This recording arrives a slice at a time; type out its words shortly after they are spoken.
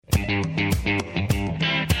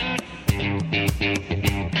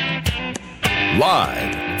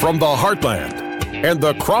Live from the heartland and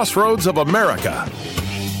the crossroads of America,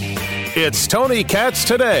 it's Tony Katz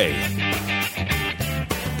Today.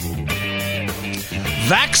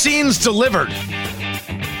 Vaccines delivered.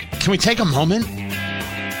 Can we take a moment?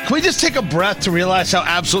 Can we just take a breath to realize how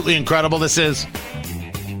absolutely incredible this is?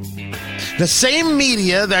 The same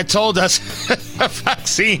media that told us a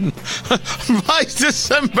vaccine by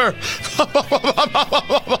December.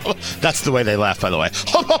 That's the way they laugh, by the way.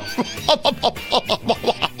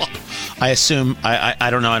 I assume, I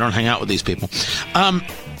don't know, I don't hang out with these people.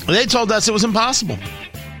 They told us it was impossible.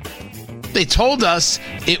 They told us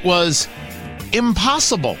it was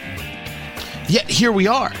impossible. Yet here we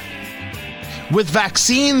are, with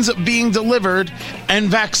vaccines being delivered and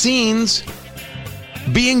vaccines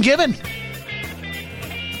being given.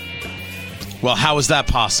 Well, how is that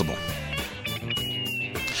possible?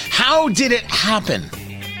 How did it happen?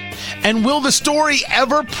 And will the story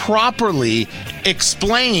ever properly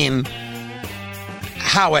explain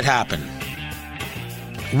how it happened?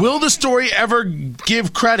 Will the story ever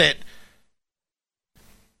give credit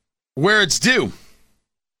where it's due?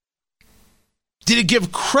 Did it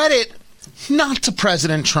give credit not to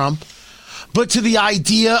President Trump, but to the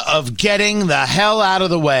idea of getting the hell out of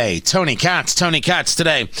the way? Tony Katz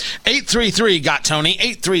Today. 833-GOT-TONY,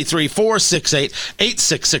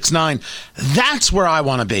 833-468-8669. That's where I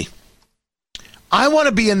want to be. I want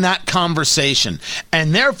to be in that conversation,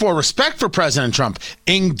 and therefore respect for President Trump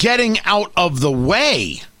in getting out of the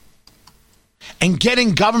way, and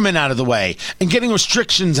getting government out of the way, and getting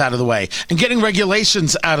restrictions out of the way, and getting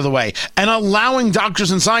regulations out of the way, and allowing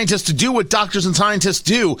doctors and scientists to do what doctors and scientists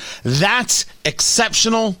do. That's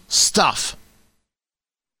exceptional stuff.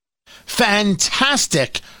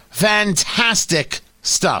 Fantastic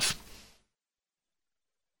stuff.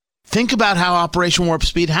 Think about how Operation Warp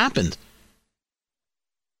Speed happened.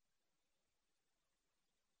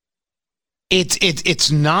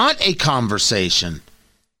 It's not a conversation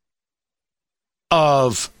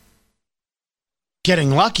of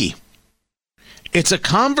getting lucky. It's a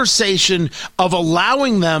conversation of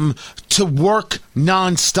allowing them to work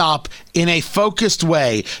nonstop in a focused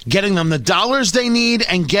way, getting them the dollars they need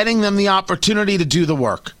and getting them the opportunity to do the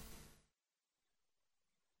work.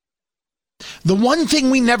 The one thing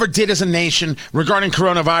we never did as a nation regarding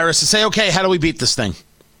coronavirus is say, okay, how do we beat this thing?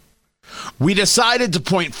 We decided to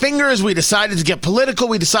point fingers. We decided to get political.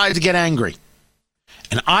 We decided to get angry.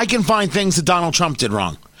 And I can find things that Donald Trump did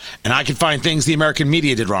wrong. And I can find things the American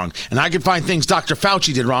media did wrong. And I can find things Dr.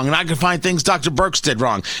 Fauci did wrong. And I can find things Dr. Birx did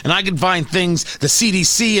wrong. And I can find things the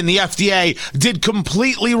CDC and the FDA did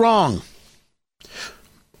completely wrong.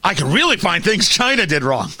 I can really find things China did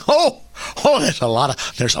wrong. Oh, there's a lot of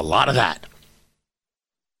that.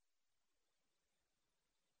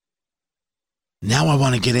 Now I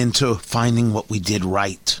want to get into finding what we did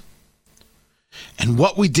right. And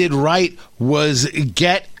what we did right was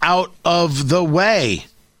get out of the way.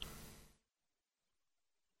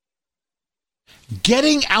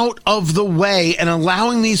 Getting out of the way and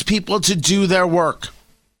allowing these people to do their work.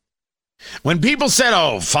 When people said,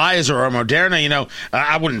 oh, Pfizer or Moderna,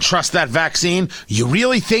 I wouldn't trust that vaccine. You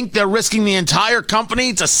really think they're risking the entire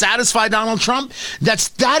company to satisfy Donald Trump?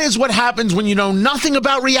 That is what happens when you know nothing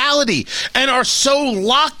about reality and are so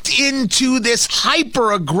locked into this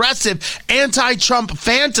hyper-aggressive anti-Trump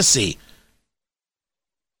fantasy.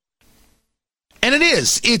 And it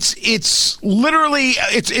is. It's literally,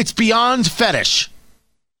 it's beyond fetish.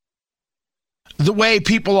 The way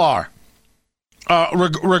people are.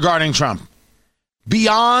 Regarding Trump.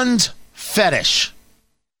 Beyond fetish.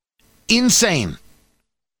 Insane.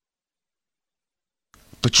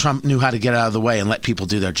 But Trump knew how to get out of the way and let people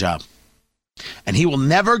do their job. And he will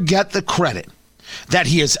never get the credit that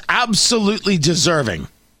he is absolutely deserving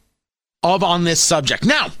of on this subject.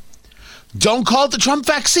 Now, don't call it the Trump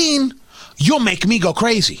vaccine. You'll make me go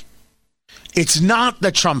crazy. It's not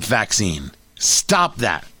the Trump vaccine. Stop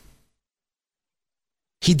that.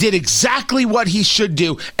 He did exactly what he should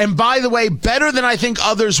do. And by the way, better than I think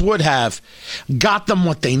others would have, got them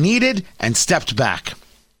what they needed and stepped back.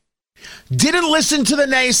 Didn't listen to the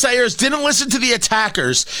naysayers, didn't listen to the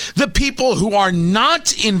attackers, the people who are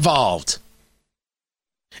not involved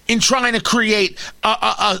in trying to create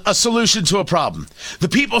a solution to a problem. The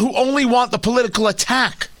people who only want the political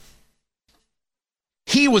attack.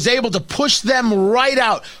 He was able to push them right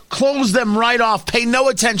out, close them right off, pay no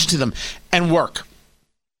attention to them, and work.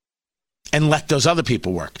 And let those other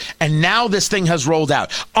people work. And now this thing has rolled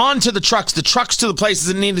out onto the trucks to the places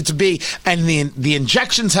it needed to be, and the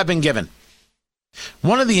injections have been given.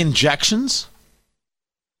 One of the injections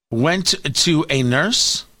went to a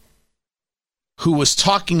nurse who was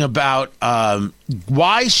talking about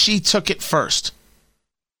why she took it first.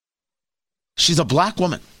 She's a black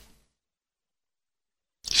woman.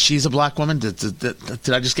 She's a black woman. Did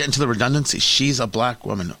I just get into the redundancy? She's a black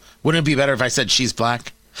woman. Wouldn't it be better if I said she's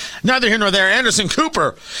black? Neither here nor there. Anderson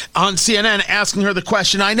Cooper on CNN asking her the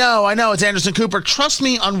question. I know, it's Anderson Cooper. Trust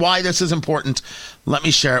me on why this is important. Let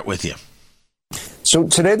me share it with you. So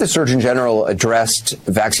today, the Surgeon General addressed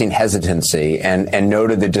vaccine hesitancy and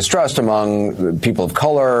noted the distrust among people of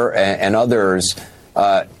color and others,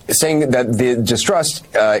 saying that the distrust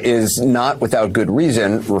is not without good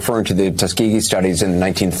reason, referring to the Tuskegee studies in the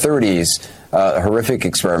 1930s, horrific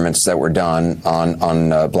experiments that were done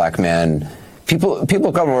on black men. People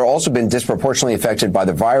of color have also been disproportionately affected by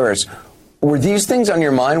the virus. Were these things on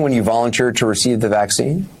your mind when you volunteered to receive the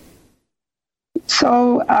vaccine?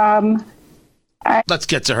 So, let's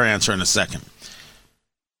get to her answer in a second.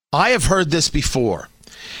 I have heard this before,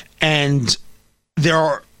 and there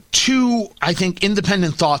are two, I think,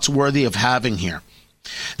 independent thoughts worthy of having here.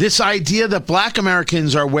 This idea that black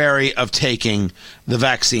Americans are wary of taking the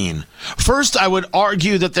vaccine. First, I would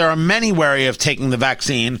argue that there are many wary of taking the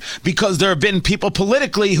vaccine because there have been people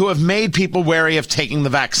politically who have made people wary of taking the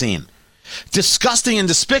vaccine. Disgusting and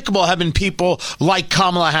despicable have been people like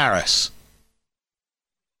Kamala Harris.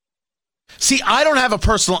 See, I don't have a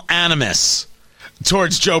personal animus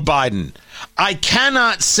towards Joe Biden. I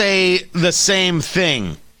cannot say the same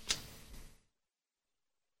thing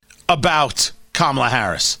about Kamala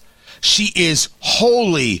Harris. She is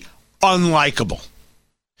wholly unlikable.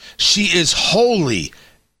 She is wholly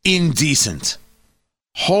indecent.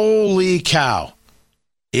 Holy cow.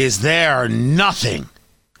 Is there nothing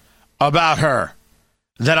about her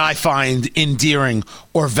that I find endearing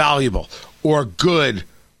or valuable or good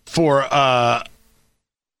for the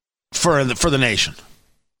nation?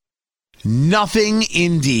 Nothing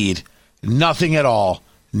indeed, nothing at all,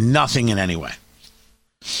 nothing in any way.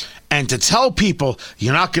 And to tell people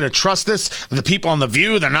you're not going to trust this, the people on The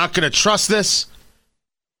View, they're not going to trust this,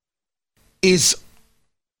 is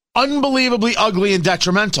unbelievably ugly and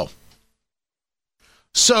detrimental.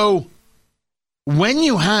 So when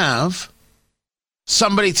you have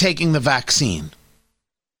somebody taking the vaccine,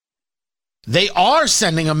 they are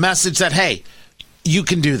sending a message that, hey, you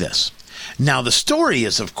can do this. Now, the story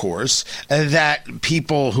is, of course, that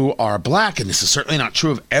people who are black, and this is certainly not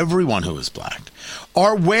true of everyone who is black,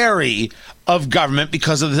 are wary of government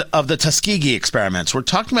because of the Tuskegee experiments. We're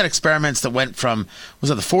talking about experiments that went from, was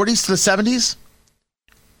it the 40s to the 70s?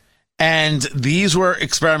 And these were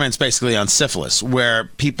experiments basically on syphilis, where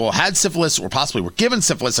people had syphilis or possibly were given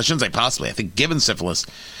syphilis. I shouldn't say possibly, I think given syphilis.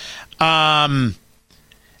 And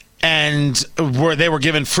they were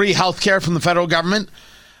given free health care from the federal government.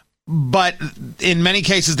 But in many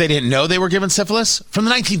cases, they didn't know they were given syphilis. From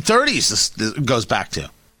the 1930s, this goes back to.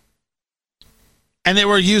 And they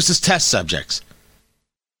were used as test subjects.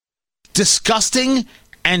 Disgusting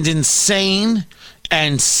and insane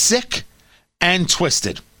and sick and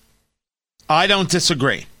twisted. I don't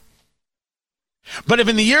disagree. But if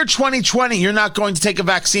in the year 2020 you're not going to take a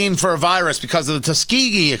vaccine for a virus because of the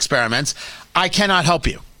Tuskegee experiments, I cannot help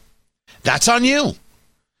you. That's on you.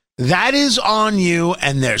 That is on you,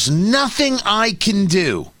 and there's nothing I can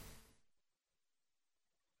do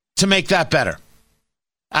to make that better.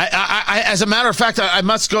 I as a matter of fact, I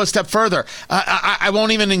must go a step further. I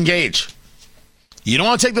won't even engage. You don't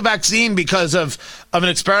want to take the vaccine because of an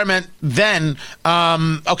experiment, then,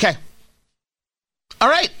 okay. All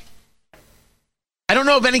right. I don't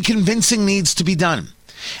know if any convincing needs to be done.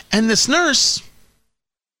 And this nurse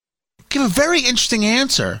gave a very interesting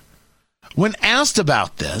answer when asked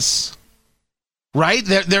about this, right?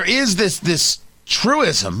 There is this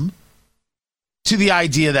truism to the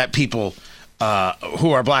idea that people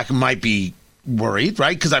who are black might be worried,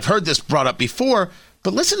 right? Because I've heard this brought up before,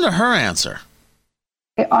 but listen to her answer.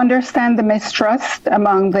 I understand the mistrust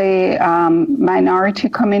among the minority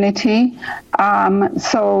community.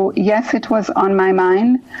 So yes, it was on my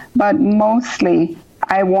mind, but mostly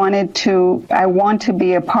I want to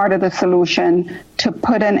be a part of the solution to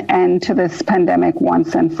put an end to this pandemic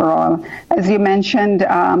once and for all. As you mentioned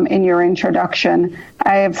in your introduction,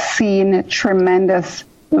 I have seen tremendous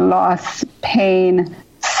loss, pain,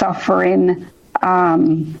 suffering,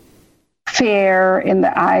 fear in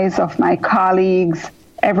the eyes of my colleagues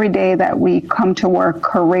every day that we come to work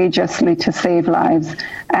courageously to save lives.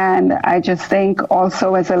 And I just think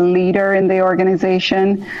also as a leader in the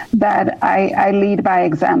organization that I lead by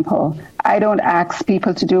example. I don't ask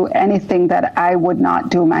people to do anything that I would not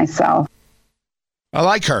do myself. I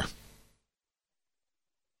like her.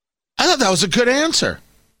 I thought that was a good answer.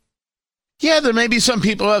 Yeah, there may be some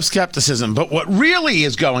people who have skepticism, but what really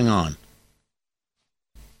is going on?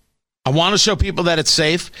 I want to show people that it's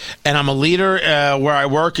safe, and I'm a leader where I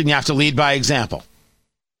work, and you have to lead by example.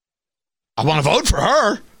 I want to vote for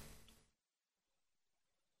her.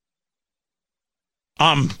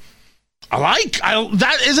 Isn't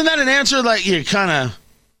that an answer that you kind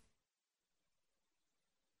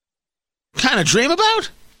of dream about?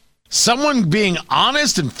 Someone being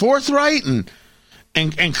honest and forthright and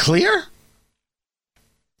clear?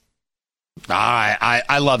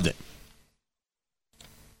 I loved it.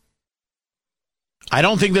 I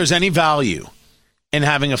don't think there's any value in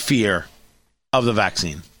having a fear of the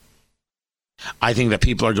vaccine. I think that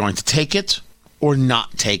people are going to take it or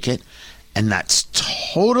not take it, and that's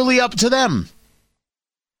totally up to them.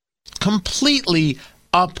 Completely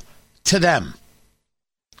up to them.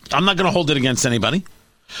 I'm not going to hold it against anybody.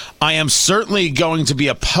 I am certainly going to be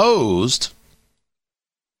opposed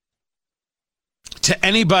to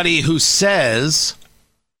anybody who says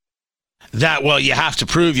that, well, you have to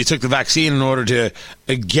prove you took the vaccine in order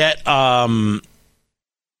to get on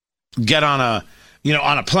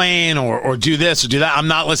a plane or do this or do that. I'm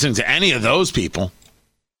not listening to any of those people.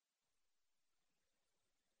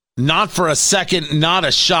 Not for a second, not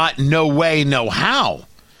a shot, no way, no how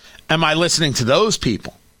am I listening to those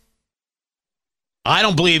people. I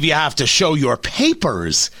don't believe you have to show your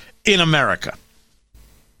papers in America.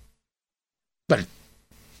 But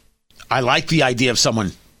I like the idea of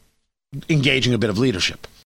someone engaging a bit of leadership.